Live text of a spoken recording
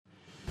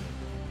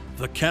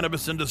The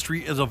cannabis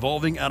industry is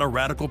evolving at a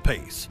radical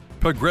pace,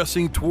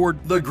 progressing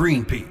toward the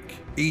green peak.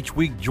 Each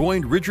week,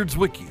 join Richard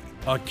Zwicky,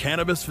 a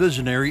cannabis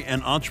visionary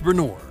and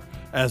entrepreneur,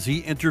 as he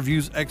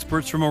interviews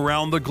experts from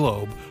around the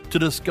globe to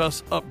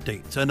discuss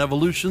updates and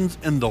evolutions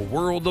in the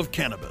world of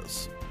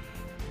cannabis.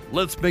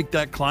 Let's make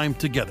that climb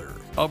together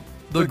up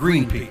the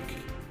green peak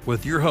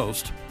with your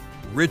host,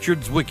 Richard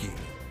Zwicky.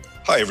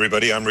 Hi,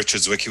 everybody. I'm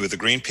Richard Zwicky with the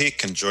Green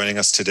Peak, and joining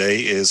us today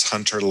is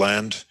Hunter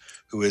Land,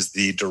 who is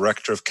the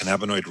Director of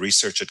Cannabinoid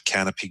Research at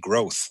Canopy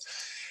Growth.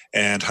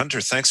 And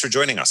Hunter, thanks for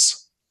joining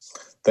us.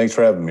 Thanks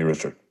for having me,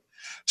 Richard.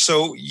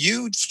 So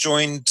you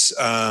joined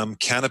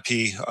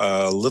Canopy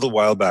a little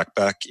while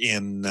back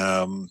in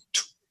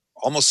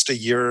almost a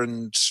year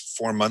and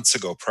 4 months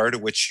ago, prior to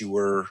which you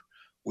were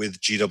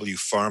with GW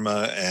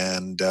Pharma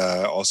and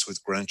also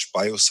with Greenwich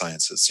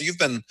Biosciences. So you've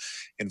been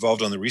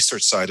involved on the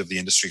research side of the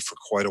industry for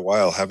quite a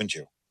while, haven't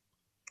you?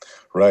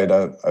 Right.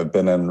 I've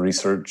been in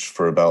research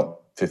for about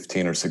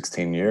 15 or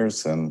 16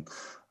 years and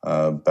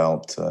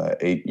about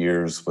 8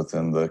 years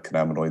within the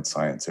cannabinoid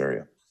science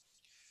area.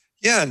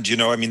 Yeah, and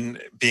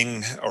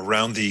being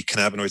around the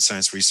cannabinoid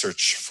science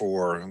research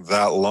for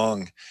that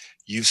long,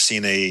 you've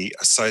seen a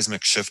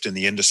seismic shift in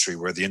the industry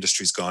where the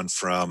industry's gone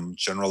from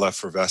general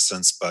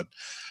effervescence, but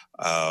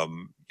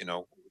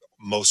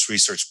most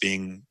research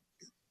being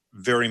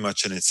very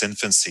much in its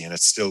infancy, and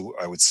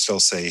I would still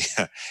say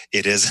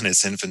it is in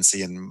its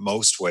infancy in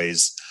most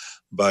ways,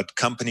 but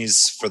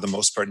companies, for the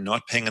most part,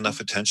 not paying enough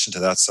attention to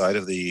that side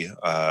of the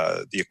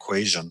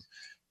equation,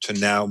 to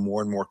now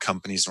more and more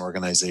companies and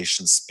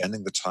organizations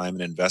spending the time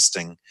and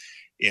investing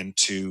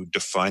into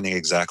defining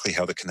exactly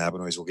how the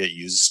cannabinoids will get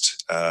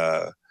used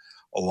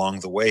along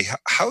the way.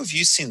 How have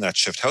you seen that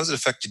shift? How has it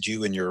affected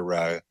you in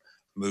your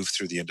move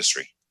through the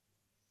industry?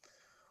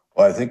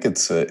 Well, I think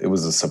it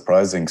was a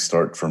surprising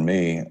start for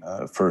me,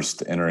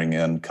 first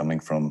coming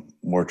from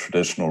more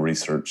traditional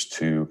research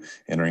to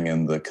entering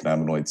in the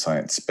cannabinoid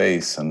science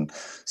space. And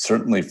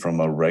certainly from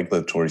a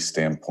regulatory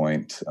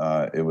standpoint,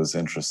 it was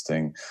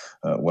interesting.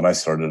 When I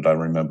started, I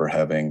remember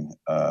having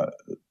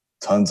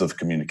tons of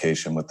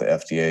communication with the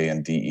FDA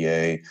and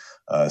DEA.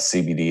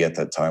 CBD at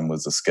that time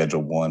was a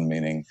Schedule 1,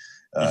 meaning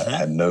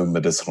had no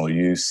medicinal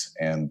use,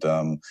 and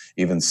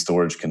even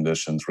storage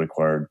conditions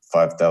required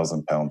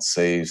 5,000-pound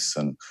safes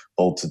and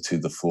bolted to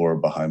the floor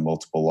behind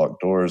multiple locked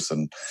doors.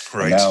 And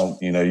right. Now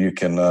you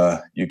can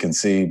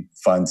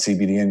find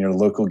CBD in your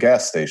local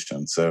gas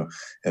station. So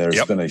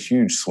there's been a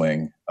huge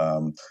swing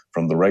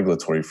from the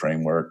regulatory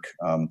framework.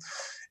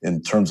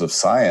 In terms of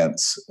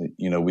science,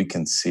 we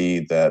can see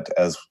that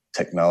as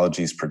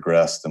technologies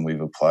progressed and we've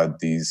applied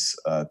these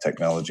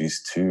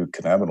technologies to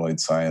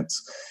cannabinoid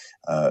science,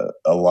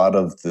 a lot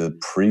of the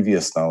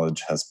previous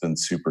knowledge has been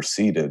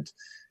superseded,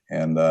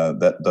 and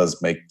that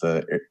does make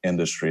the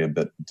industry a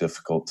bit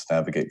difficult to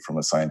navigate from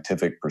a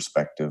scientific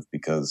perspective,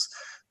 because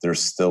there's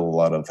still a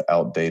lot of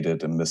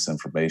outdated and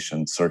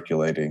misinformation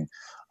circulating,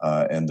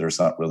 and there's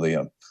not really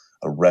a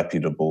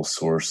reputable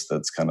source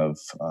that's kind of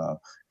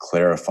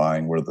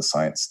clarifying where the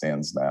science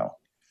stands now.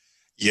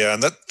 Yeah,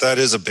 and that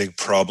is a big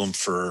problem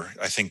for,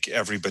 I think,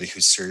 everybody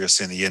who's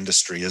serious in the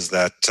industry, is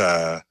that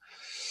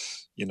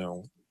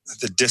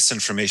the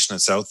disinformation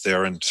that's out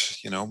there, and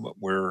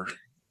where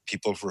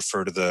people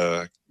refer to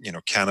the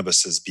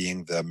cannabis as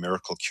being the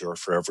miracle cure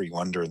for every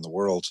wonder in the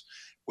world,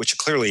 which it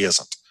clearly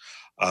isn't.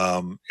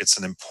 It's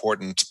an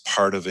important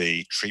part of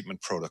a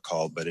treatment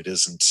protocol, but it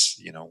isn't.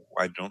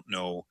 I don't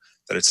know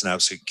that it's an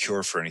absolute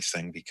cure for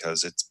anything,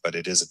 but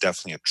it is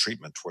definitely a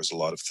treatment towards a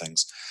lot of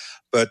things.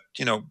 But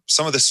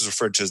some of this is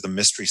referred to as the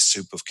mystery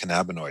soup of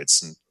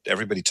cannabinoids, and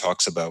everybody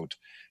talks about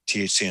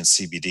THC and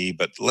CBD,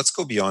 but let's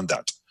go beyond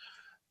that,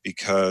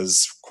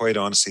 because quite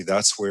honestly,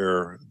 that's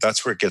where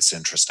it gets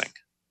interesting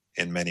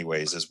in many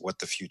ways, is what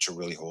the future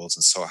really holds,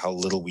 and so how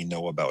little we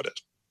know about it.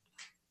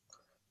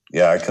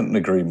 Yeah, I couldn't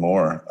agree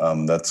more.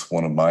 That's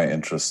one of my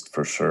interests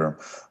for sure.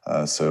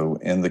 So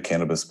in the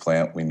cannabis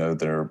plant, we know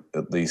there are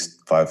at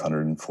least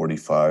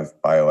 545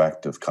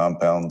 bioactive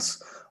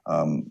compounds.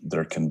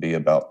 There can be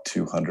about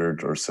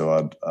 200 or so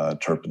odd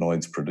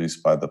terpenoids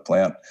produced by the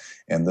plant.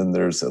 And then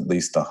there's at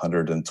least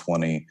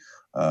 120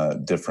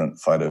 different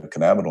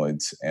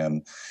phytocannabinoids.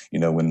 And,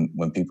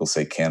 when people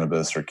say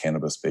cannabis or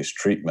cannabis-based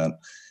treatment,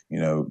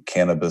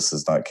 cannabis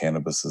is not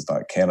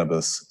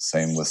cannabis.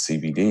 Same with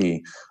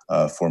CBD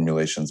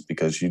formulations,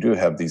 because you do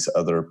have these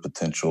other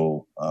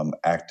potential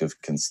active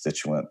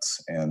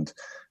constituents, and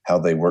how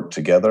they work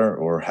together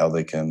or how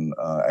they can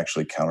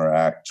actually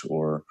counteract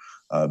or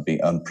be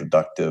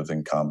unproductive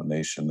in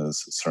combination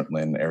is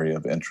certainly an area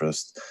of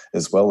interest,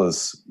 as well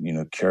as,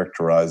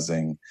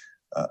 characterizing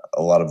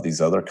a lot of these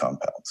other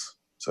compounds.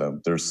 So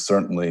there's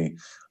certainly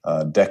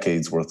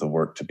decades worth of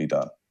work to be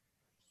done.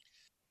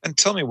 And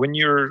tell me, when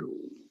you're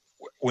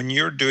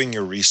doing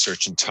your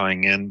research and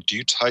tying in, do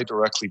you tie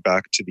directly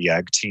back to the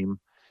ag team,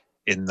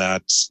 in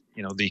that,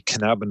 the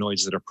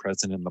cannabinoids that are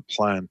present in the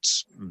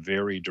plant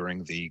vary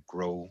during the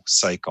grow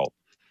cycle,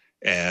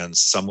 and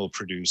some will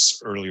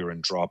produce earlier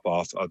and drop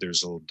off,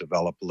 others will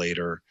develop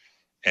later.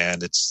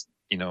 And it's,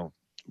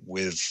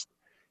 with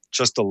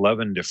just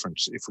 11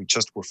 different, if we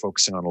just were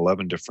focusing on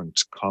 11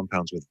 different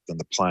compounds within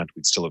the plant,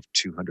 we'd still have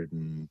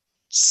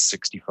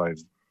 265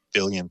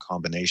 billion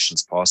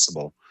combinations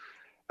possible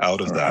out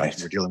of that. Right.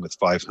 We're dealing with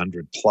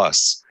 500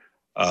 plus.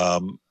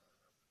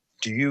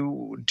 Do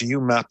you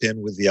map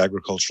in with the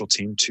agricultural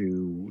team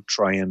to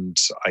try and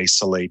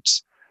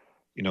isolate,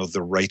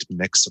 the right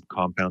mix of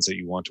compounds that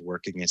you want to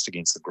work against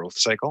the growth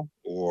cycle,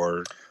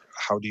 or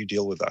how do you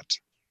deal with that?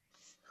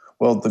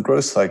 Well, the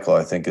growth cycle,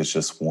 I think, is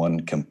just one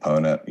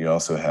component. You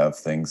also have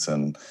things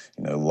in,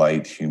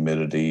 light,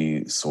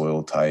 humidity,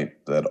 soil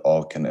type that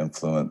all can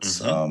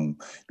influence,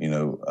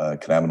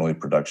 cannabinoid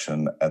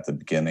production at the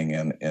beginning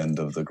and end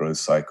of the growth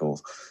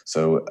cycle.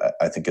 So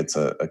I think it's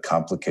a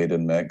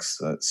complicated mix.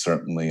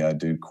 Certainly, I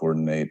do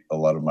coordinate a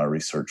lot of my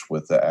research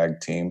with the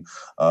ag team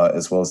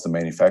as well as the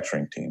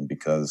manufacturing team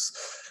because,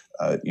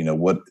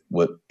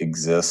 what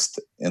exists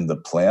in the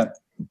plant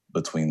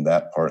between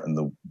that part and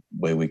the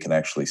way we can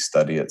actually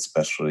study it,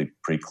 especially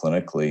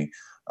preclinically,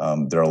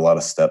 there are a lot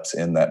of steps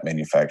in that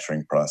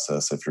manufacturing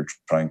process. If you're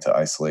trying to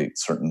isolate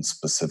certain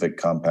specific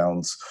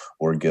compounds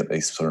or get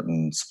a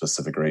certain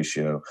specific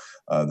ratio,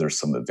 there's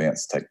some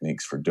advanced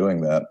techniques for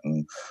doing that.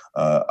 And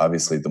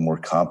obviously, the more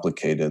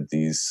complicated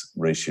these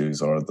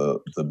ratios are,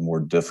 the more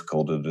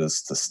difficult it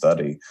is to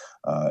study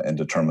and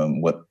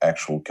determine what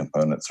actual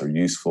components are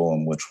useful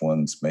and which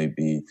ones may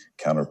be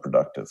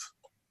counterproductive.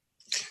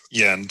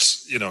 Yeah, and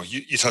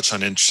you touch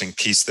on an interesting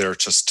piece there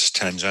just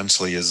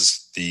tangentially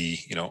is the,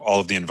 all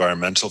of the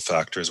environmental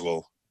factors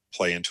will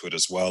play into it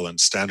as well, and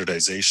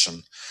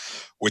standardization,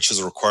 which is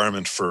a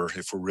requirement for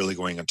if we're really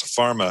going into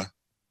pharma,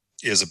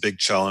 is a big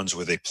challenge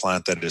with a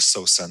plant that is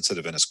so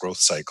sensitive in its growth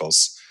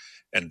cycles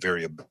and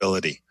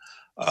variability.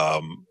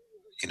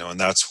 And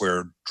that's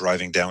where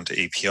driving down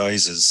to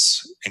APIs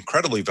is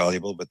incredibly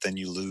valuable, but then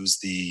you lose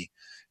the,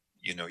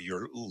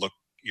 you're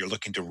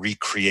looking to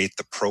recreate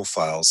the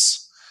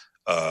profiles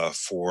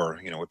for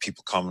what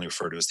people commonly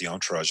refer to as the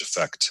entourage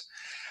effect.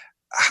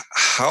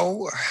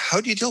 How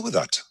do you deal with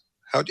that?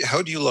 How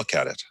do you look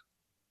at it?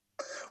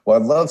 Well,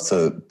 I'd love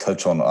to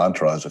touch on the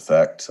entourage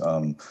effect.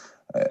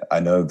 I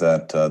know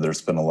that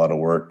there's been a lot of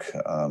work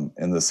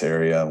in this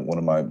area. One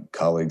of my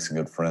colleagues and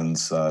good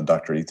friends,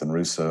 Dr. Ethan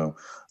Russo,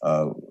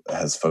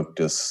 has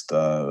focused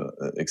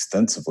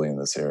extensively in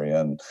this area.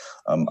 And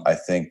I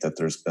think that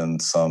there's been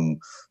some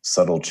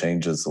subtle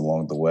changes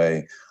along the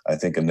way. I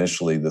think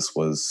initially this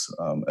was,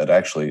 it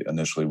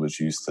initially was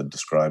used to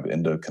describe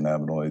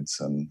endocannabinoids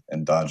and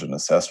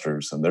endogenous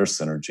esters and their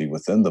synergy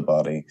within the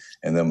body,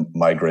 and then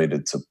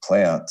migrated to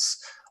plants.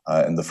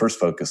 And the first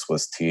focus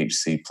was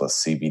THC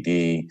plus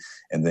CBD.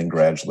 And then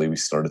gradually we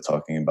started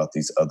talking about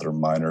these other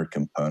minor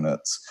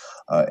components.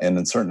 And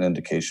in certain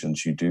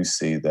indications, you do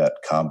see that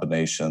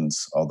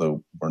combinations,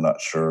 although we're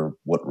not sure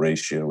what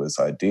ratio is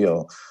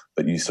ideal,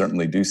 but you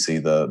certainly do see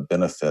the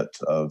benefit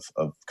of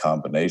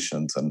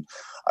combinations. And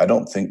I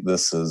don't think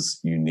this is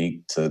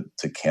unique to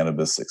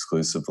cannabis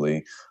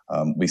exclusively.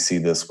 We see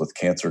this with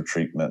cancer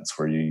treatments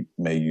where you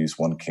may use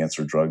one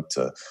cancer drug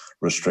to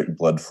restrict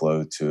blood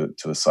flow to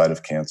a site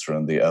of cancer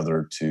and the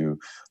other to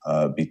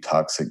be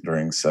toxic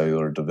during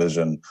cellular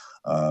division.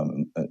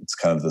 It's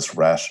kind of this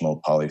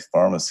rational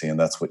polypharmacy, and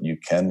that's what you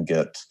can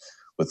get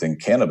within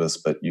cannabis,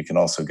 but you can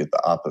also get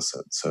the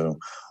opposite. So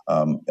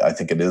I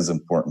think it is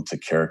important to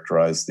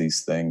characterize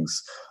these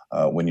things.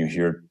 When you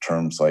hear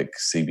terms like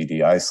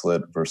CBD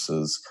isolate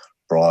versus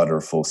broad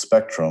or full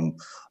spectrum,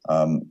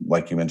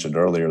 like you mentioned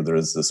earlier, there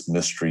is this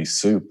mystery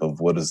soup of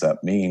what does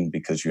that mean,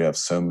 because you have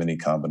so many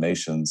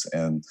combinations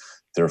and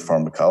their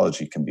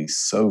pharmacology can be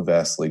so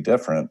vastly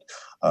different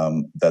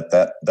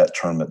that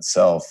term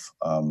itself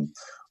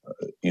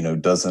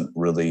doesn't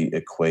really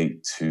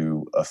equate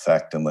to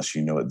effect unless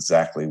you know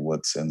exactly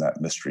what's in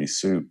that mystery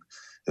soup,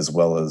 as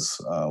well as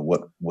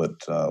what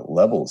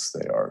levels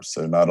they are.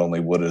 So not only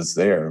what is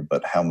there,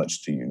 but how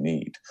much do you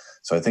need?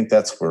 So I think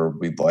that's where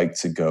we'd like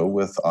to go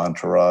with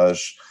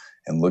entourage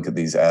and look at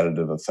these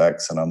additive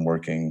effects. And I'm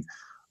working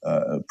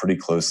pretty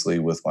closely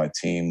with my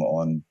team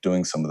on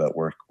doing some of that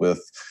work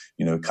with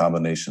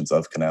combinations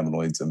of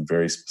cannabinoids and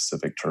very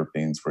specific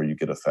terpenes where you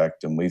get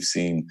effect. And we've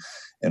seen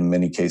in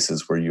many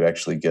cases where you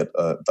actually get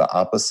the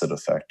opposite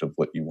effect of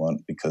what you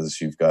want,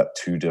 because you've got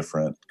two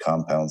different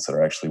compounds that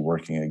are actually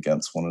working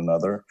against one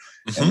another.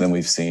 Mm-hmm. And then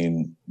we've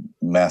seen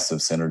massive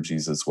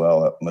synergies as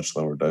well at much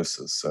lower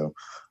doses. So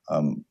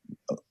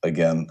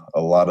again,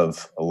 a lot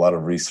of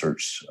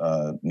research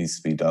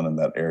needs to be done in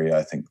that area.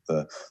 I think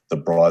the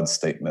broad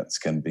statements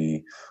can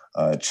be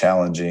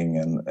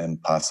challenging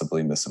and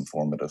possibly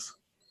misinformative.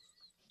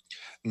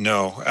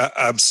 No,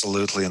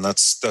 absolutely, and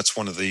that's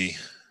one of the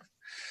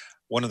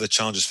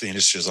challenges for the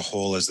industry as a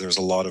whole is there's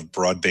a lot of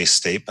broad-based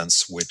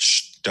statements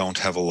which don't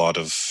have a lot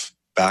of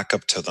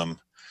backup to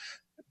them,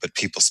 but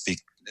people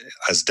speak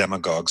as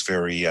demagogues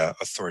very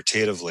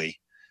authoritatively,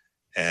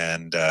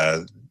 and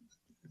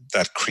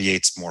that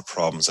creates more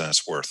problems than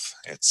it's worth.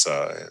 It's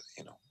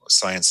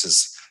science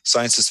is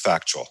Science is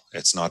factual.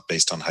 It's not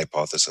based on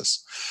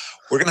hypothesis.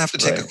 We're going to have to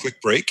take a quick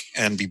break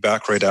and be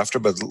back right after,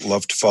 but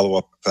love to follow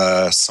up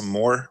some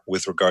more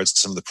with regards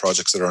to some of the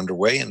projects that are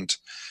underway and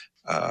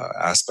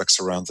aspects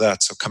around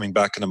that. So coming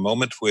back in a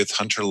moment with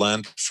Hunter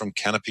Land from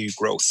Canopy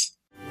Growth.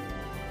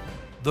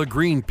 The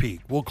Green Peak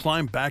will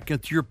climb back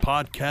into your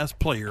podcast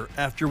player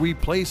after we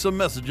play some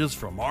messages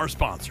from our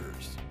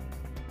sponsors.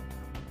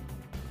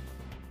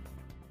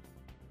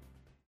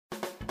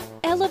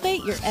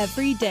 Elevate your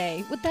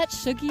everyday with that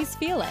Shoogies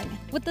feeling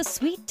with the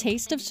sweet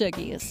taste of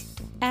Shoogies.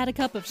 Add a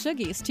cup of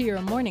Shoogies to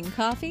your morning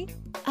coffee.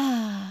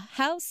 Ah,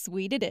 how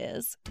sweet it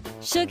is.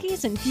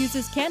 Shoogies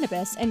infuses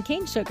cannabis and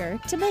cane sugar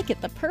to make it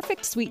the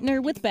perfect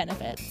sweetener with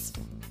benefits.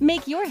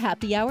 Make your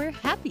happy hour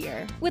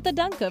happier with a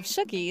dunk of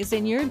Shoogies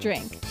in your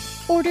drink.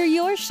 Order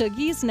your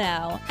Shoogies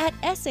now at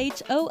shoogies.com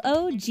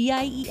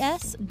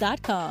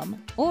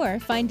or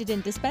find it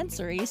in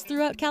dispensaries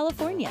throughout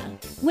California.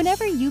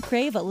 Whenever you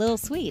crave a little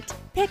sweet,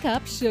 pick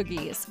up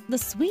Shoogies, the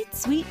sweet,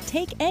 sweet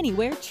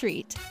take-anywhere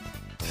treat.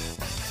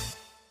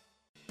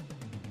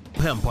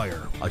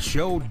 Empire, a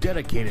show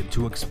dedicated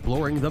to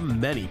exploring the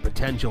many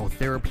potential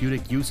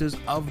therapeutic uses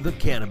of the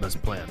cannabis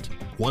plant.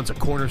 Once a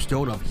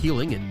cornerstone of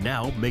healing and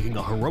now making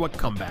a heroic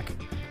comeback,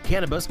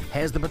 cannabis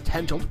has the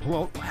potential to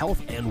promote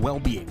health and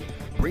well-being,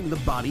 bring the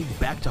body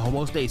back to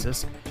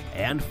homeostasis,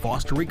 and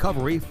foster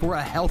recovery for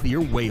a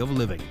healthier way of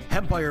living.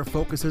 Empire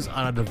focuses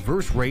on a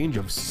diverse range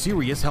of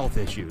serious health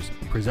issues,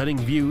 presenting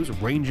views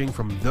ranging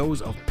from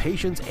those of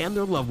patients and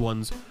their loved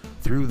ones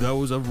through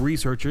those of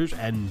researchers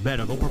and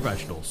medical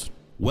professionals.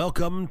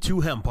 Welcome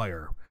to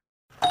Empire.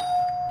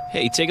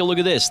 Hey, take a look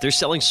at this. They're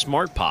selling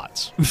smart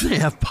pots. They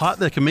have pot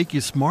that can make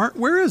you smart?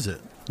 Where is it?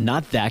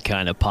 Not that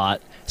kind of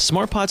pot.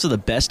 Smart pots are the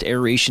best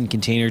aeration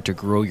container to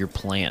grow your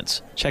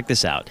plants. Check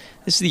this out.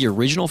 This is the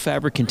original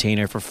fabric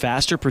container for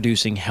faster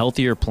producing,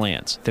 healthier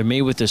plants. They're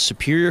made with a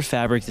superior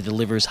fabric that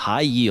delivers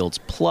high yields.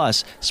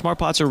 Plus, smart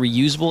pots are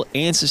reusable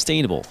and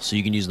sustainable, so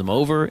you can use them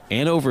over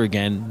and over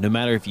again, no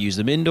matter if you use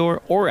them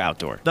indoor or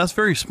outdoor. That's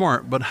very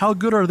smart, but how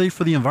good are they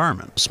for the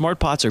environment? Smart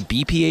pots are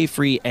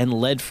BPA-free and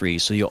lead-free,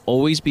 so you'll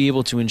always be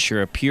able to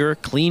ensure a pure,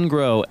 clean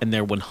grow, and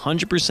they're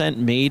 100%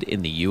 made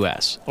in the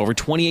U.S. Over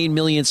 28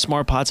 million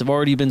smart pots have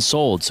already been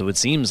sold, so it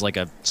seems like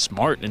a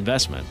smart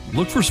investment.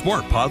 Look for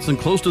smart pots in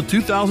close to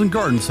 2,000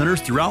 garden centers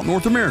throughout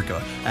North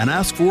America and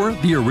ask for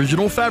the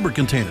original fabric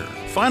container.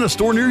 Find a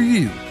store near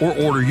you or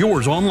order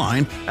yours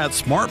online at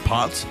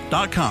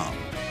smartpots.com.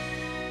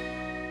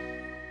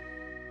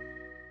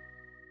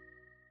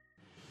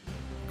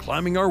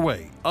 Climbing our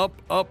way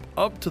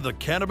up to the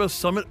Cannabis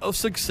Summit of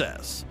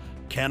Success.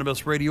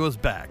 Cannabis Radio is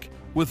back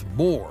with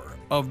more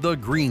of the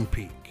Green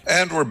Peak.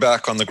 And we're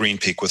back on the Green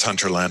Peak with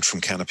Hunter Land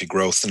from Canopy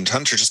Growth. And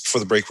Hunter, just before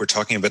the break, we're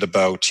talking a bit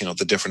about,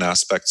 the different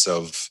aspects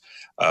of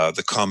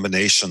the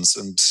combinations.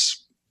 And,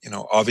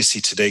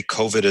 obviously today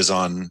COVID is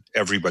on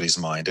everybody's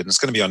mind, and it's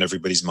going to be on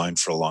everybody's mind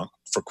for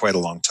quite a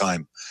long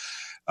time.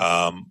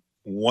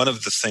 One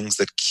of the things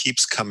that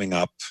keeps coming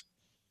up,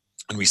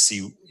 and we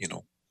see,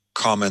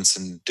 comments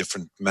in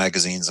different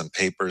magazines and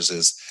papers,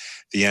 is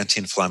the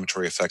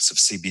anti-inflammatory effects of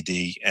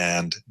CBD,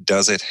 and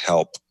does it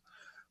help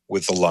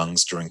with the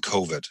lungs during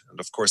COVID? And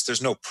of course,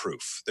 there's no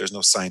proof. There's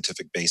no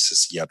scientific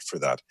basis yet for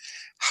that.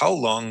 How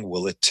long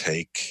will it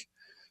take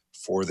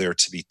for there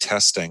to be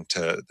testing,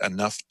 to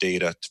enough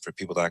data for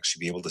people to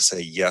actually be able to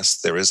say, yes,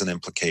 there is an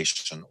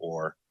implication,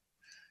 or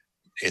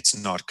it's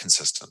not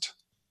consistent?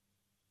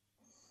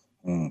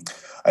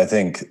 I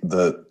think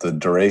the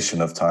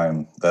duration of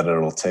time that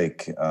it'll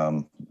take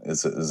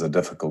is a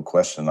difficult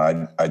question.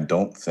 I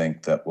don't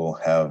think that we'll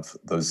have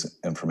those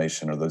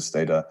information or those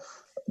data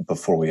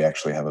before we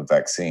actually have a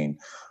vaccine.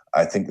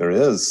 I think there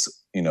is,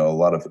 a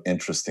lot of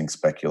interesting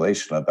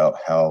speculation about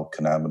how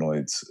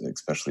cannabinoids,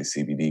 especially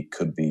CBD,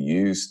 could be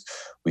used.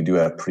 We do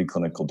have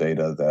preclinical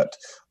data that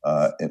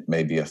it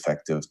may be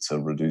effective to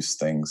reduce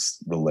things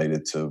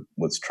related to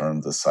what's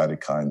termed the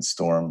cytokine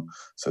storm.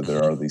 So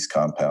there are these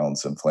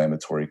compounds,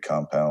 inflammatory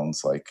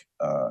compounds like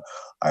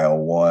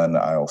IL-1,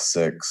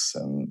 IL-6,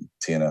 and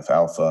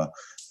TNF-alpha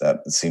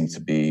that seem to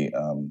be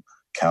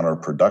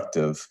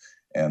counterproductive.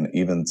 And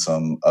even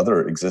some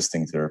other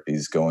existing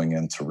therapies going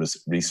into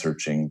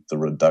researching the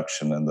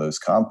reduction in those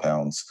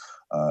compounds,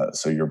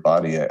 so your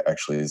body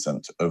actually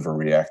isn't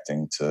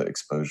overreacting to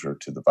exposure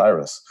to the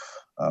virus.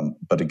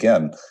 But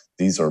again,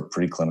 these are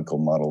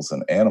preclinical models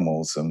in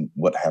animals, and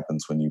what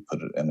happens when you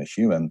put it in a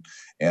human?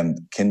 And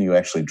can you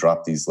actually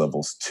drop these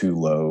levels too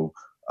low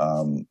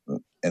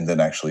and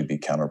then actually be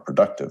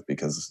counterproductive?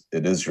 Because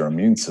it is your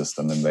immune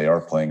system and they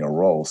are playing a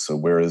role. So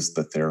where is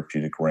the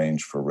therapeutic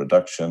range for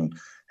reduction?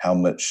 How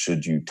much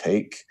should you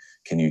take?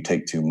 Can you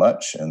take too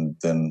much and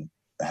then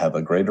have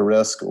a greater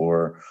risk,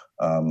 or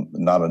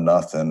not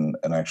enough and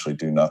actually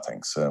do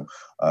nothing? So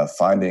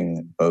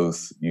finding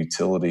both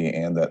utility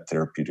and that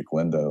therapeutic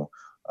window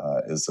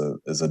is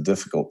a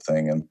difficult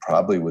thing, and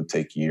probably would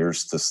take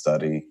years to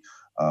study,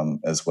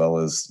 as well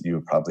as you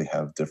would probably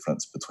have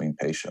difference between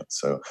patients.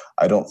 So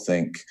I don't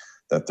think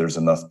that there's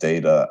enough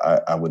data.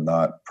 I would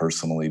not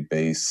personally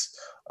base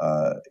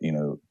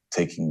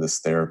taking this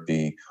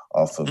therapy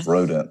off of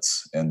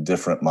rodents and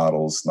different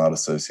models not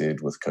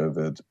associated with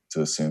COVID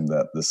to assume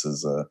that this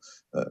is a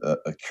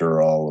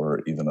cure-all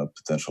or even a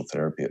potential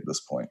therapy at this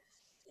point.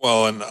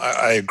 Well, and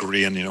I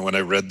agree. And when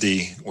I've read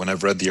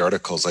the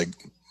articles, I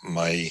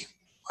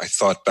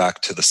thought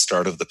back to the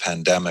start of the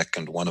pandemic,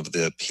 and one of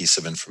the piece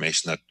of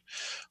information that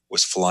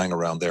was flying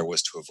around there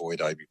was to avoid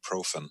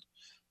ibuprofen.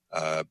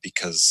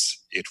 Because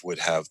it would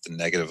have the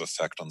negative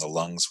effect on the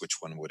lungs, which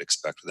one would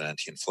expect with an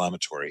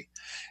anti-inflammatory.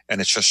 And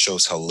it just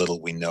shows how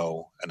little we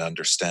know and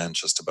understand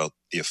just about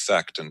the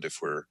effect. And if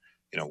we're,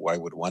 why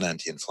would one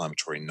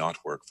anti-inflammatory not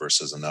work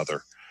versus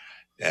another?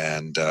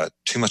 And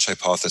too much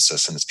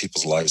hypothesis, and it's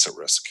people's lives at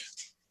risk.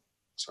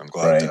 So I'm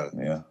glad. Right,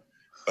 yeah.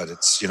 But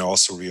it's,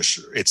 also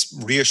it's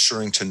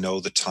reassuring to know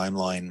the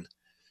timeline,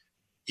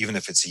 even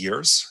if it's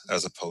years,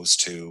 as opposed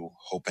to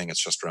hoping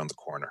it's just around the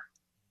corner.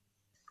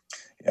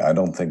 Yeah, I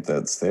don't think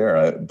that's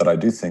there, but I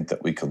do think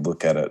that we could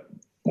look at it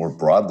more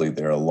broadly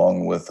there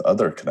along with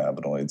other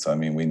cannabinoids. I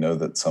mean, we know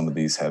that some of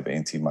these have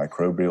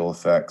antimicrobial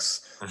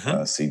effects.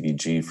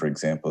 CBG, for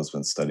example, has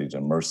been studied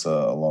in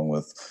MRSA along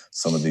with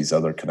some of these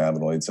other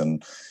cannabinoids.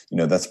 And,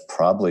 that's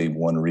probably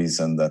one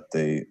reason that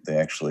they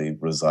actually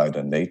reside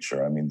in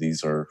nature. I mean,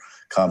 these are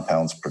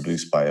compounds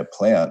produced by a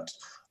plant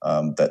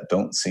that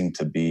don't seem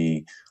to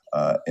be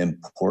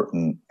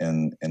important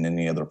in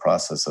any other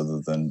process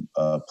other than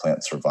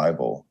plant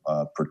survival,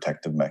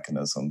 protective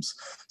mechanisms.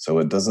 So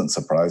it doesn't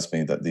surprise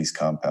me that these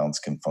compounds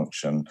can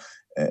function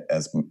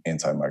as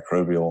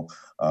antimicrobial.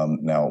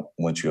 Now,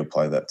 once you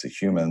apply that to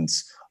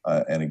humans,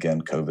 and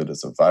again, COVID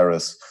is a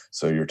virus,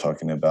 so you're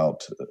talking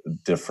about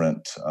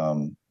different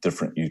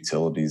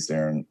utilities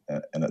there in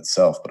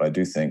itself. But I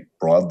do think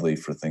broadly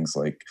for things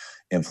like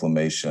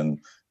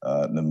inflammation,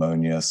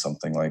 pneumonia,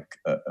 something like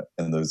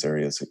in those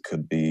areas, it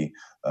could be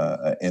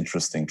an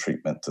interesting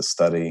treatment to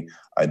study.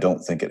 I don't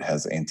think it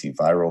has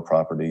antiviral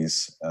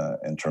properties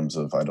in terms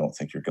of, I don't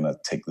think you're going to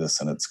take this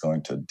and it's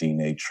going to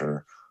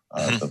denature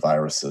the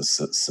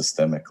viruses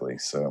systemically.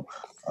 So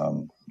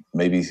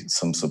maybe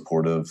some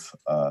supportive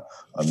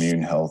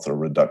immune health or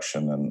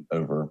reduction and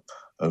over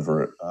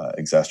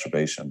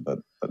exacerbation, but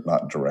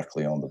not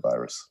directly on the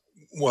virus.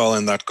 Well,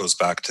 and that goes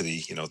back to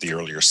the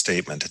earlier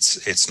statement.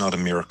 It's not a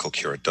miracle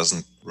cure. It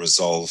doesn't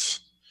resolve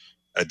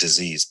a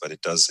disease, but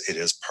it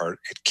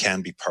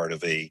can be part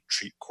of a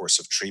course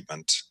of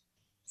treatment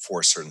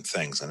for certain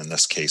things. And in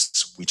this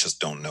case, we just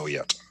don't know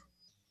yet.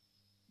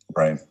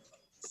 Right.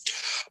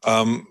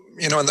 And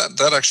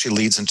that actually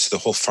leads into the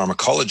whole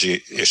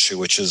pharmacology issue,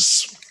 which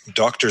is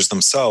doctors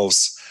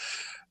themselves,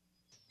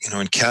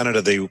 in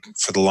Canada,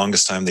 for the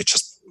longest time, they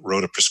just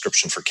wrote a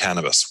prescription for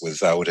cannabis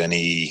without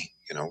any,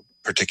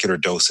 particular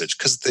dosage,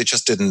 because they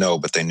just didn't know,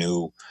 but they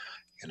knew,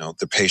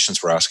 the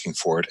patients were asking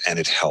for it and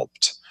it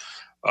helped.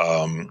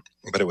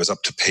 But it was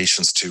up to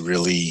patients to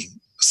really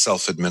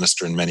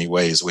self-administer in many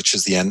ways, which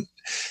is the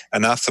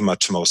anathema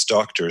to most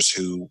doctors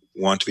who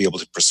want to be able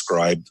to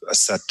prescribe a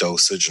set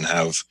dosage and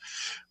have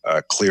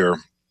clear,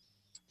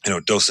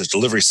 dosage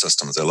delivery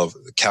systems. They love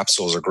the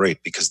capsules are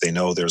great because they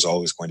know there's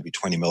always going to be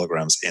 20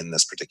 milligrams in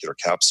this particular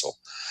capsule.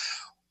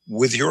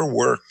 With your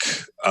work,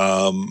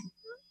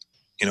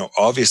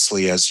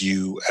 obviously, as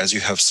you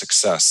have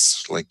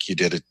success, like you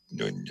did at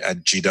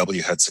GW,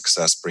 you had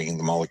success bringing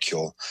the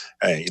molecule,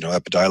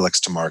 Epidiolex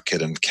to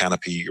market, and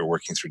Canopy, you're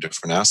working through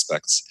different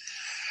aspects.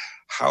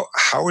 How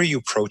are you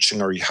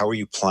approaching, or how are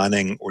you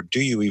planning, or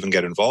do you even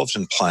get involved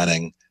in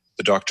planning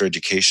the doctor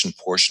education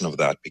portion of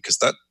that? Because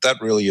that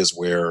really is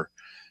where,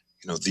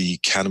 the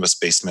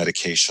cannabis-based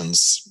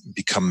medications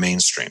become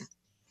mainstream,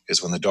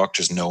 is when the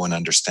doctors know and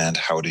understand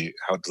how to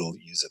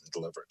use it and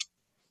deliver it.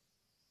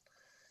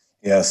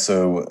 Yeah,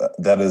 so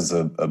that is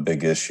a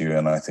big issue,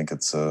 and I think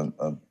it's a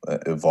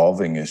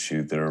evolving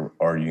issue. There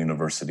are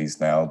universities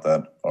now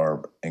that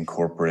are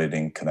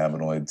incorporating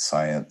cannabinoid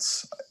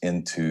science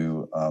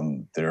into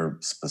their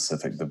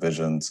specific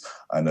divisions.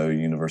 I know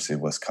University of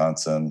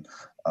Wisconsin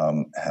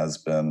has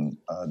been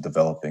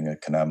developing a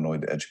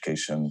cannabinoid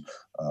education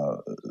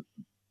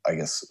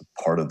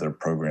part of their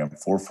program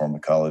for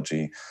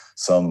pharmacology.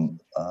 Some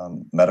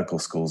medical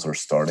schools are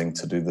starting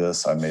to do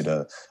this. I made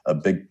a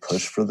big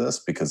push for this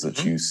because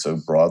it's used so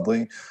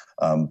broadly,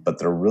 but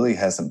there really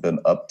hasn't been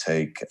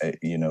uptake.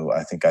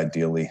 I think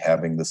ideally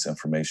having this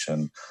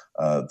information,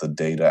 the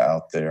data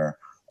out there,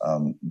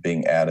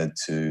 being added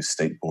to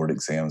state board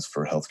exams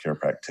for healthcare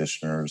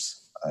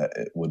practitioners,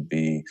 it would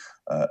be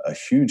a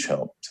huge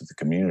help to the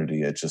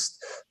community.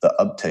 The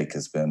uptake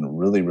has been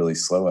really, really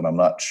slow, and I'm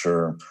not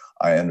sure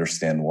I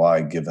understand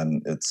why,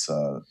 given its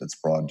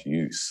broad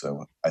use.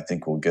 So I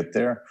think we'll get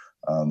there,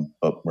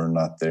 but we're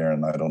not there,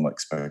 and I don't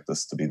expect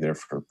us to be there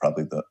for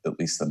probably at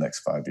least the next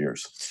 5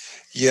 years.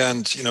 Yeah,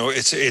 and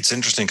it's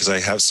interesting because I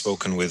have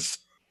spoken with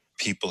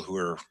people who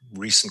are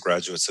recent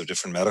graduates of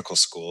different medical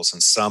schools,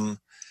 and some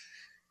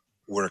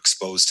were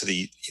exposed to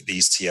the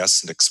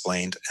ECS and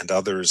explained, and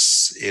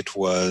others it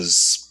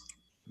was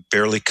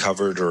barely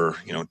covered, or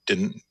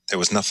there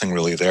was nothing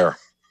really there.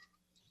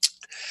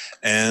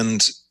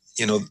 And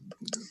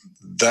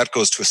that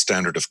goes to a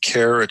standard of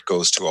care. It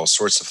goes to all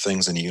sorts of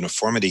things in a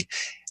uniformity.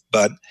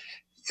 But,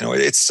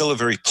 it's still a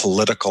very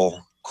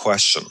political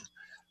question.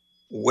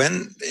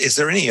 Is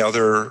there any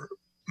other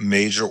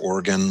major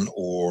organ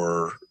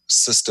or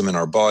system in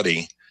our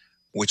body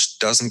which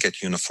doesn't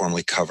get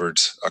uniformly covered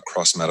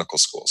across medical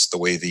schools, the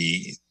way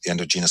the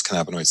endogenous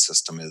cannabinoid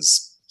system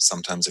is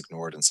sometimes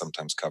ignored and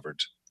sometimes covered?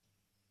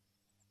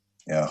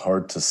 Yeah,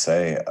 hard to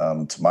say.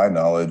 To my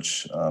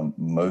knowledge,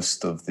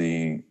 most of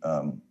the,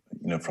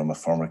 from a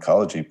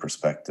pharmacology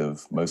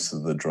perspective, most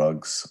of the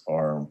drugs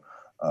are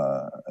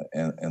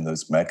and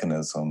those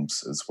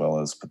mechanisms, as well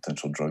as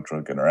potential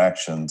drug-drug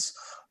interactions,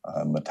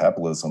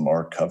 metabolism,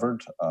 are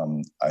covered.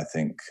 I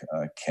think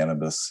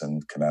cannabis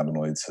and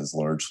cannabinoids has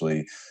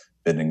largely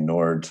been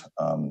ignored.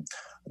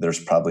 There's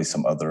probably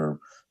some other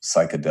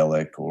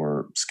psychedelic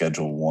or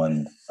Schedule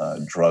 1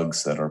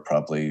 drugs that are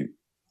probably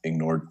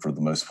ignored for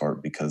the most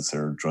part because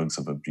they're drugs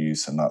of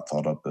abuse and not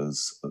thought up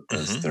as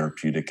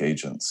therapeutic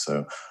agents.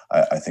 So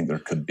I think there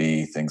could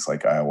be things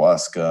like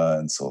ayahuasca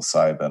and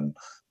psilocybin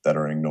that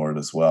are ignored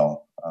as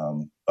well.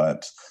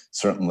 But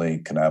certainly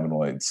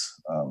cannabinoids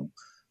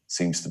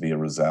seems to be a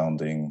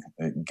resounding,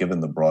 given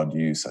the broad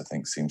use, I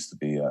think seems to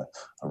be a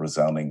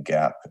resounding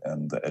gap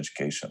in the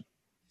education.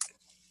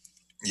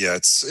 Yeah,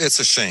 it's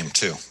a shame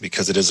too,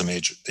 because it is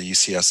the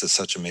ECS is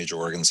such a major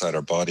organ inside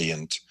our body,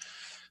 and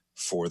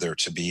for there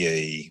to be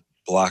a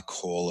black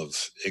hole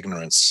of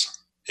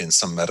ignorance in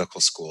some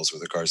medical schools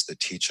with regards to the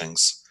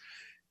teachings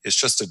is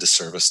just a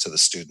disservice to the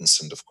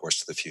students and, of course,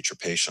 to the future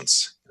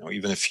patients.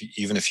 Even if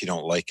you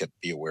don't like it,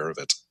 be aware of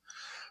it.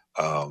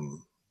 I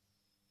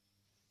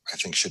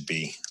think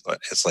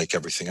it's like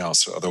everything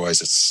else.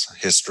 Otherwise, it's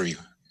history.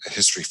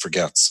 History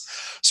forgets.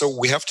 So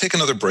we have to take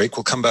another break.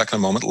 We'll come back in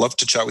a moment. Love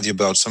to chat with you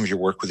about some of your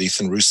work with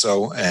Ethan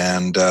Russo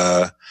and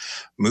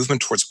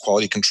movement towards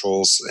quality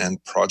controls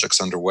and projects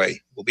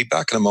underway. We'll be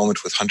back in a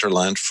moment with Hunter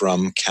Land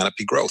from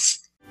Canopy Growth.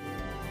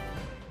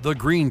 The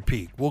Green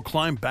Peak will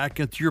climb back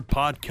into your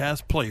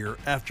podcast player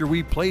after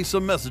we play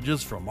some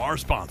messages from our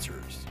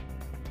sponsors.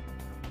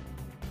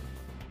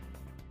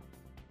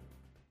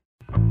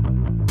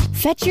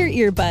 Fetch your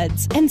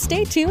earbuds and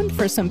stay tuned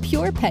for some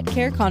pure pet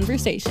care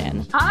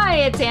conversation. Hi,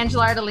 it's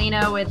Angela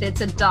Ardolino with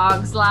It's a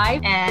Dog's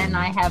Life, and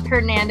I have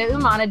Hernanda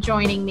Umana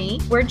joining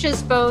me. We're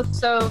just both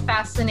so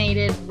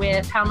fascinated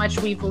with how much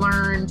we've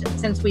learned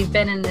since we've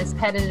been in this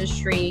pet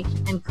industry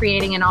and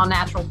creating an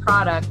all-natural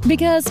product.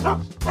 Because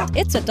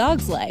it's a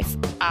dog's life.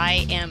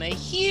 I am a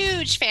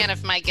huge fan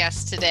of my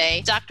guest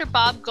today, Dr.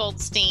 Bob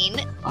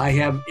Goldstein. I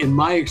have, in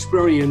my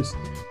experience,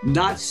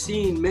 not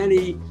seen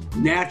many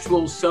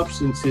natural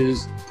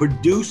substances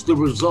produce the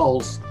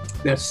results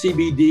that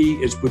CBD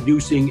is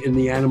producing in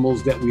the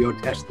animals that we are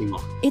testing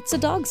on. It's a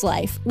Dog's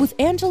Life with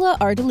Angela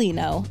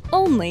Ardolino,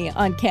 only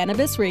on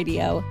Cannabis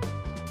Radio.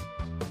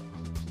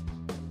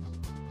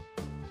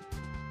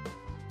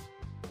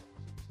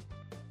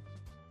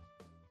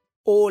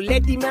 Oh,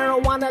 let the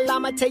marijuana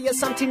llama tell you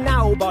something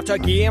now about a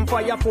game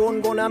for your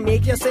phone gonna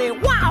make you say,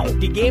 wow!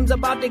 The game's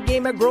about the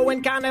game of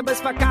growing cannabis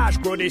for cash.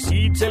 Grow the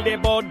seed, sell the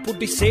bud, put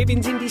the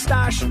savings in the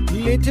stash.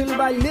 Little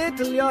by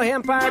little, your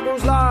empire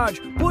grows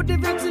large. Put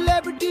different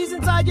celebrities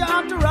inside your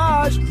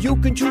entourage. You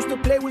can choose to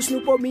play with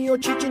Snoop or me or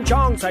Cheech and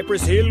Chong,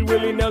 Cypress Hill,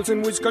 Willie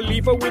Nelson, Wiz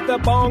Khalifa with a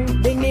bong.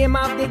 The name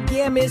of the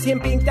game is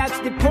Hemp Inc., that's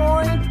the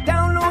point.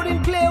 Download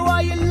and play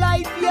while you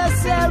light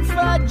yourself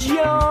a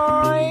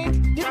joint.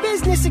 The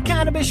business of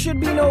cannabis should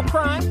be no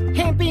crime.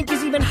 Hemp Inc.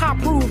 is even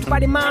hot-proofed by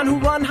the man who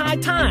run High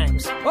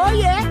Times. Oh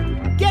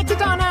yeah? Get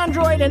it on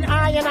Android and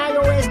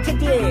iOS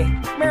today.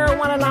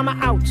 Marijuana llama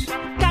out.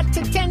 Got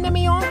to tend to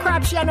me own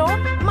crops, you know.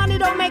 Money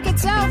don't make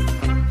itself.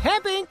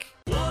 Hemp Inc.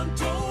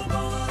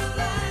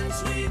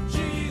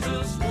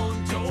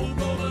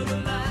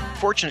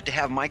 Fortunate to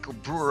have Michael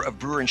Brewer of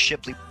Brewer &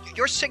 Shipley.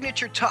 Your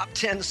signature top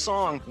 10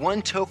 song,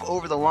 One Toke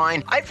Over the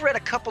Line. I've read a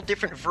couple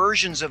different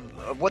versions of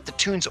what the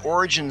tune's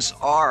origins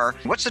are.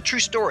 What's the true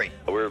story?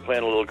 We were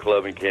playing a little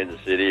club in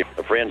Kansas City.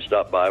 A friend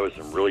stopped by with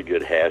some really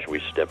good hash. We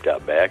stepped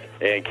out back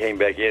and came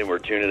back in. We're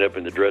tuning up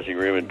in the dressing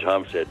room, and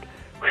Tom said,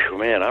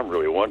 man, I'm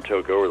really one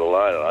toke over the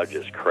line. And I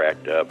just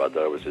cracked up. I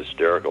thought it was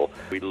hysterical.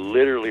 We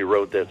literally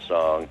wrote that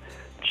song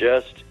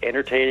just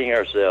entertaining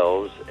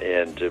ourselves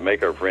and to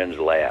make our friends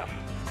laugh.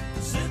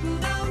 Sitting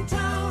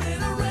downtown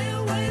in a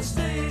railway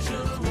station,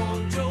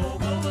 one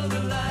toke over the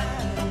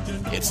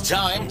line. It's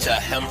time to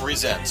Hemp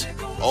Present,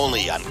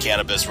 only on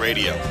Cannabis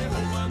Radio.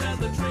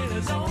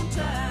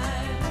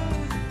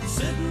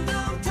 Sitting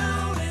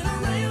downtown in a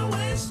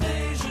railway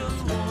station,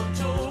 one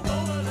toke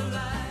over the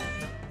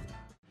line.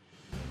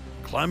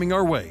 Climbing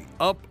our way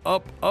up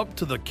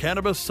to the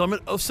Cannabis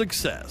Summit of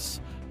Success.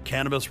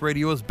 Cannabis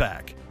Radio is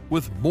back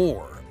with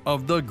more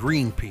of the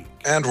Green Peak.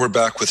 And we're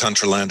back with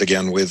Hunter Land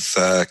again with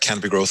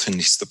Canopy Growth, and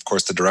he's, of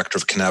course, the director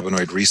of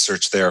cannabinoid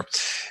research there.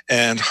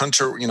 And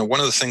Hunter, one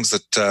of the things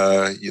that,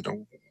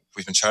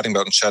 we've been chatting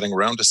about and chatting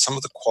around is some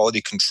of the quality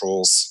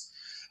controls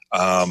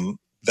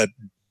that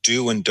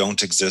do and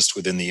don't exist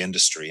within the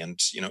industry. And,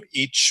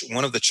 each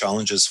one of the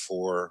challenges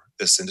for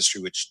this industry,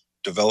 which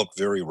developed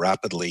very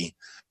rapidly,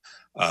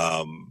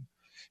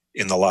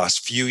 in the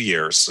last few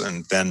years,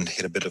 and then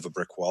hit a bit of a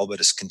brick wall, but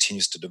it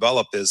continues to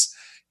develop, is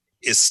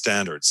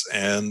standards.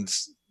 And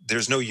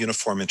there's no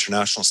uniform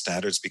international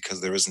standards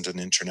because there isn't an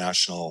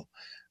international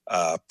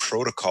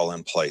protocol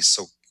in place.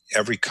 So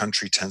every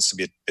country tends to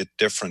be a bit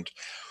different.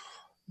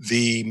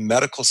 The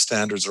medical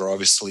standards are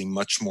obviously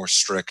much more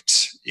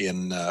strict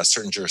in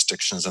certain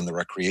jurisdictions than the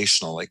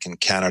recreational, like in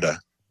Canada,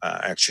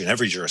 actually in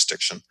every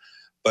jurisdiction.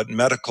 But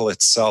medical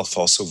itself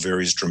also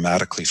varies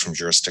dramatically from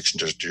jurisdiction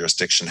to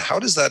jurisdiction. How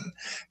does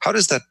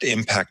that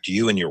impact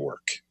you in your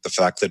work? The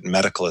fact that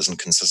medical isn't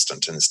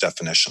consistent in its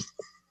definition.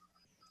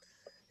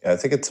 Yeah, I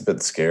think it's a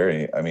bit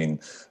scary. I mean,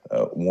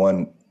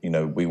 one,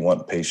 we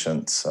want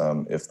patients,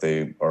 if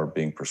they are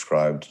being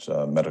prescribed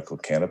medical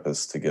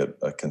cannabis, to get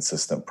a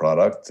consistent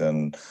product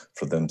and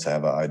for them to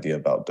have an idea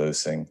about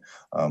dosing,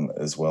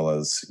 as well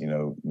as,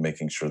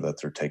 making sure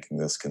that they're taking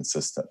this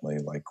consistently,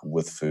 like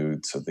with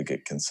food, so they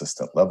get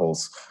consistent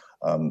levels.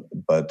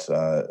 But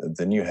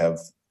then you have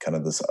kind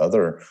of this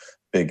other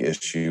big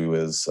issue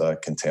is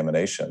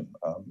contamination.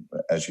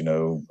 As you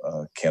know,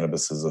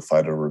 cannabis is a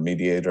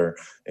phytoremediator.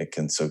 It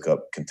can soak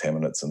up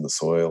contaminants in the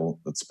soil,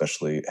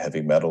 especially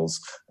heavy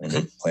metals. And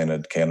they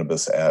planted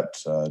cannabis at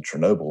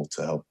Chernobyl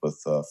to help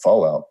with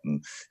fallout.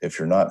 And if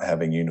you're not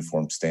having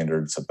uniform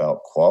standards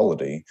about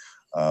quality,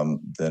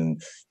 then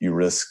you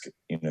risk,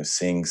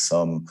 seeing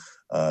some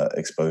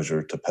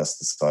exposure to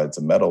pesticides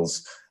and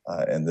metals,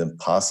 and then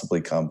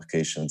possibly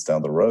complications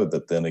down the road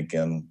that then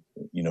again,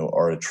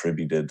 are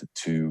attributed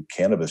to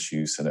cannabis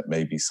use, and it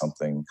may be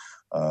something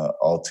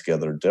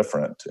altogether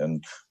different.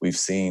 And we've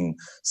seen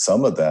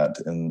some of that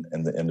in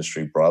the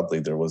industry broadly.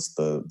 There was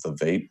the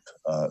vape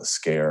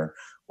scare,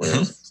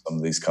 where some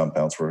of these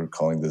compounds were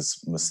causing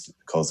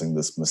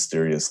this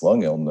mysterious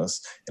lung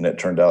illness, and it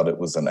turned out it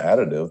was an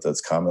additive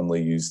that's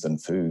commonly used in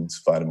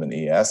foods, vitamin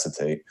E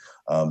acetate,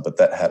 but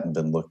that hadn't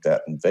been looked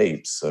at in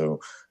vapes. So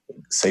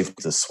safe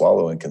to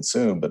swallow and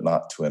consume, but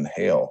not to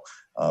inhale.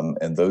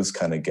 And those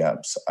kind of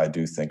gaps, I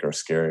do think, are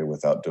scary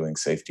without doing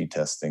safety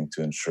testing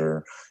to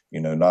ensure,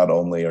 not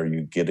only are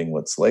you getting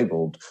what's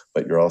labeled,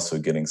 but you're also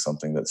getting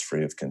something that's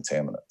free of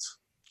contaminants.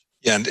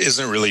 Yeah, and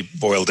isn't it really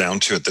boiled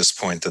down to at this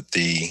point that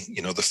the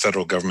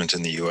federal government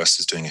in the U.S.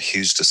 is doing a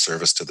huge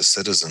disservice to the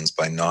citizens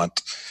by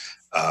not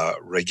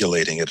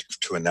regulating it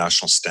to a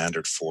national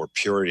standard for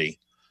purity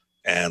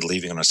and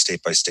leaving it on a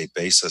state-by-state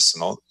basis,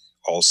 and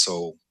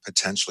also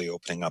potentially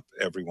opening up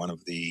every one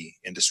of the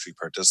industry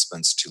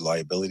participants to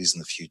liabilities in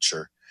the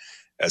future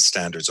as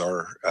standards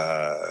are,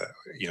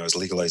 as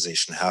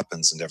legalization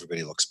happens and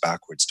everybody looks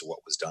backwards to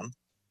what was done.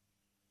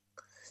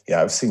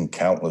 Yeah, I've seen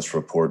countless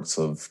reports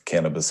of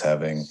cannabis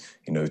having,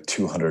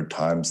 200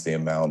 times the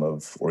amount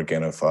of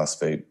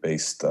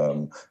organophosphate-based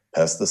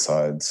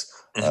pesticides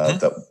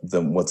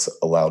than what's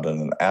allowed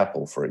in an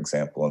apple, for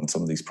example. And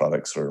some of these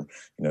products are,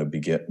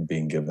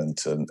 being given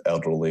to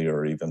elderly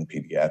or even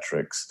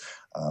pediatrics.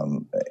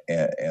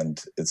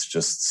 And it's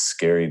just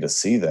scary to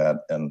see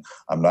that. And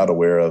I'm not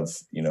aware of,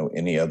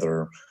 any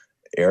other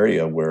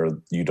area where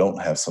you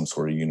don't have some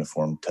sort of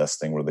uniform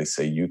testing where they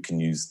say you can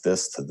use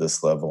this to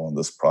this level on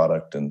this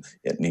product and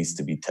it needs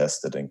to be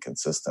tested and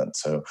consistent.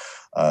 So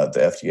the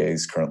FDA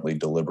is currently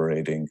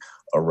deliberating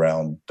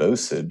around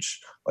dosage,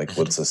 like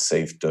what's a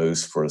safe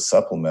dose for a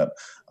supplement.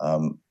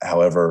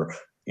 However,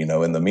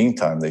 in the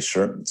meantime, they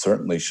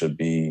certainly should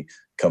be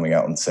coming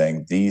out and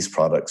saying these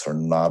products are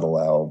not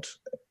allowed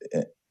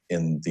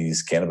in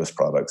these cannabis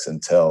products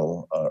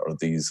until, or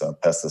these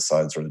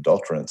pesticides or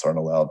adulterants aren't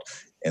allowed.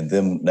 And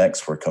then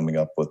next we're coming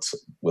up with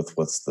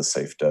what's the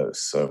safe dose.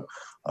 So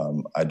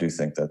I do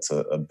think that's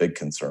a big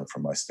concern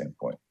from my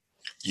standpoint.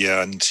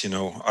 Yeah, and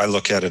I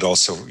look at it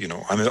also.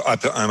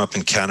 I'm up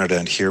in Canada,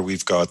 and here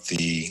we've got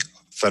the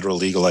federal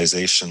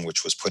legalization,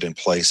 which was put in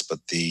place, but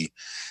the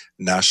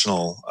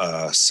national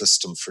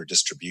system for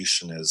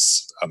distribution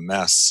is a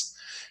mess,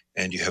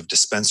 and you have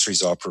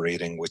dispensaries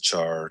operating which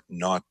are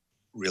not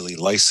really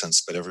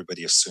licensed, but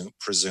everybody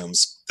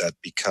presumes that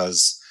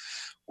because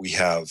we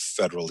have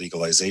federal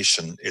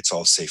legalization, it's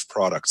all safe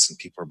products, and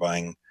people are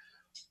buying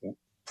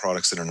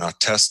products that are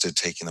not tested,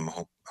 taking them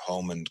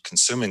home and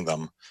consuming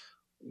them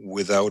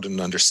without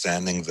an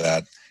understanding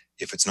that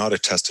if it's not a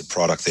tested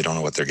product, they don't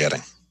know what they're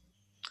getting.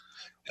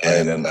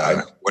 And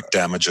what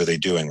damage are they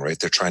doing, right?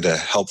 They're trying to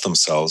help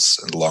themselves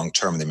in the long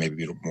term. They may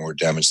be more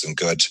damage than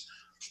good.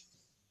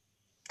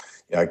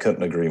 Yeah, I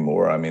couldn't agree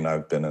more. I mean,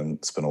 I've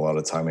spent a lot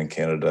of time in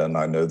Canada, and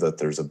I know that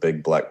there's a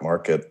big black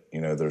market.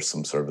 There's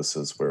some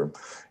services where,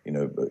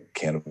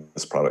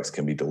 cannabis products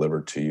can be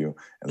delivered to you,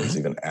 and there's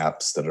even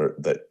apps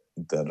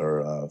that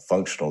are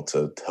functional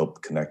to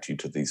help connect you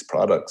to these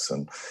products.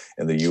 And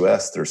in the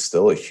U.S., there's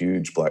still a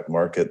huge black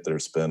market. There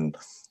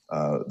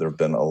have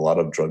been a lot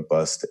of drug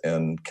bust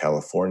in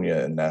California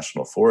in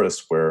national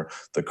forests where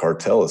the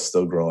cartel is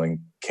still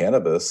growing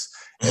cannabis,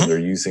 and they're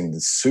using the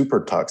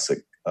super toxic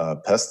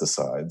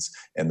pesticides,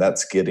 and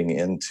that's getting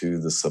into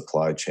the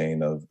supply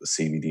chain of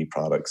CBD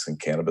products and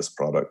cannabis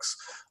products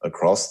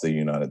across the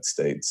United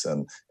States,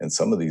 and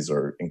some of these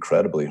are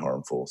incredibly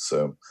harmful.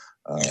 So,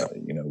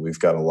 we've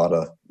got a lot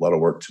of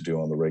work to do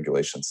on the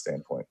regulation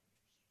standpoint.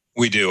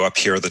 We do. Up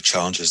here, the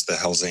challenge is the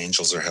Hells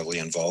Angels are heavily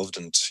involved,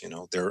 and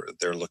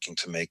they're looking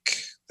to make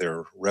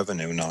their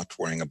revenue, not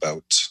worrying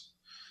about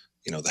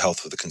the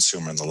health of the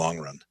consumer in the long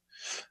run,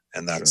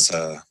 and that's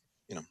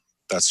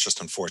that's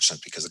just unfortunate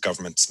because the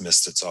government's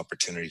missed its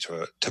opportunity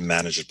to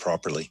manage it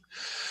properly.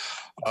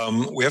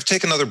 We have to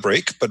take another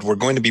break, but we're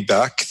going to be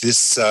back.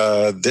 This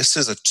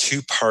is a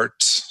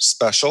 2-part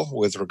special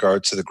with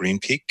regard to the Green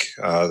Peak.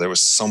 There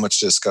was so much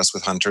to discuss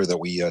with Hunter that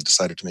we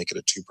decided to make it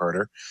a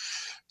 2-parter.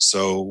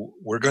 So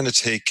we're going to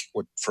take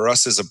what for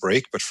us is a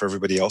break, but for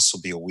everybody else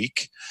will be a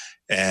week.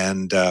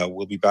 And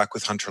we'll be back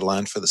with Hunter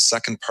Land for the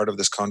second part of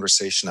this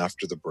conversation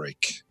after the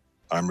break.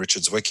 I'm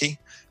Richard Zwicky.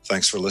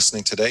 Thanks for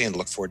listening today and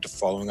look forward to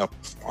following up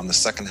on the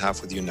second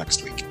half with you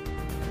next week.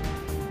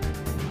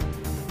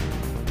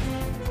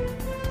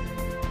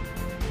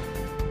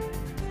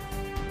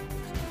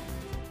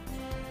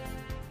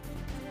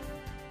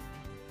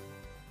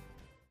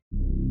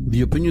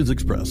 The opinions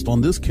expressed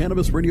on this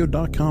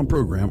CannabisRadio.com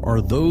program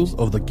are those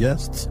of the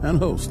guests and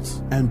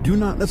hosts and do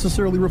not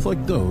necessarily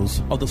reflect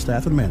those of the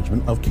staff and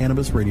management of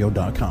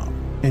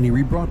CannabisRadio.com. Any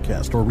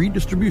rebroadcast or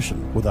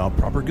redistribution without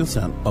proper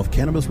consent of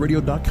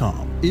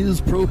CannabisRadio.com is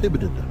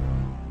prohibited.